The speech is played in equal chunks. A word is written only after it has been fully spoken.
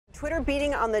Twitter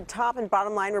beating on the top and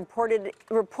bottom line,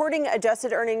 reporting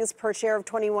adjusted earnings per share of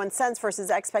 21 cents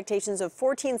versus expectations of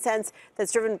 14 cents.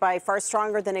 That's driven by far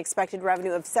stronger than expected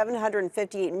revenue of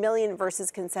 $758 million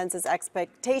versus consensus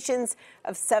expectations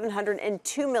of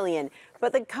 $702 million.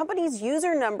 But the company's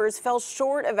user numbers fell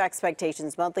short of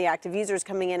expectations. Monthly active users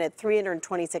coming in at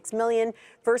 326 million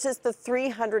versus the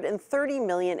 330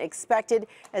 million expected,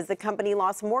 as the company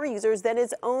lost more users than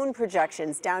its own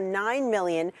projections, down 9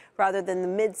 million rather than the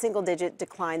mid-single-digit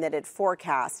decline that it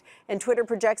forecast. And Twitter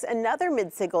projects another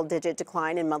mid-single-digit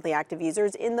decline in monthly active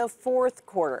users in the fourth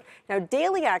quarter. Now,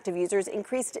 daily active users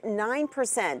increased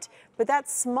 9%, but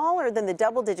that's smaller than the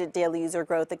double-digit daily user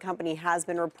growth the company has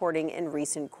been reporting in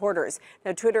recent quarters.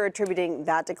 Now, Twitter attributing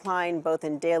that decline both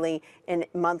in daily and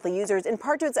monthly users in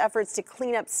part to its efforts to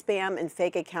clean up spam and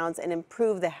fake accounts and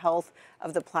improve the health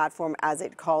of the platform, as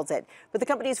it calls it. But the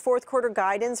company's fourth quarter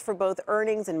guidance for both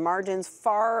earnings and margins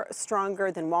far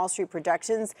stronger than Wall Street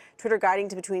projections. Twitter guiding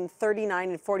to between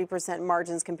 39 and 40%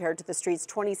 margins compared to the street's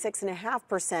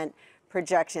 26.5%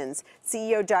 projections.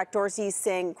 CEO Jack Dorsey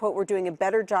saying, quote, "We're doing a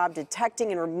better job detecting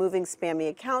and removing spammy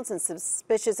accounts and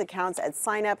suspicious accounts at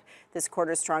sign up. This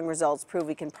quarter's strong results prove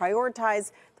we can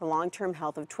prioritize the long-term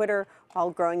health of Twitter while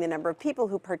growing the number of people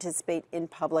who participate in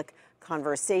public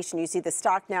conversation." You see the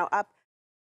stock now up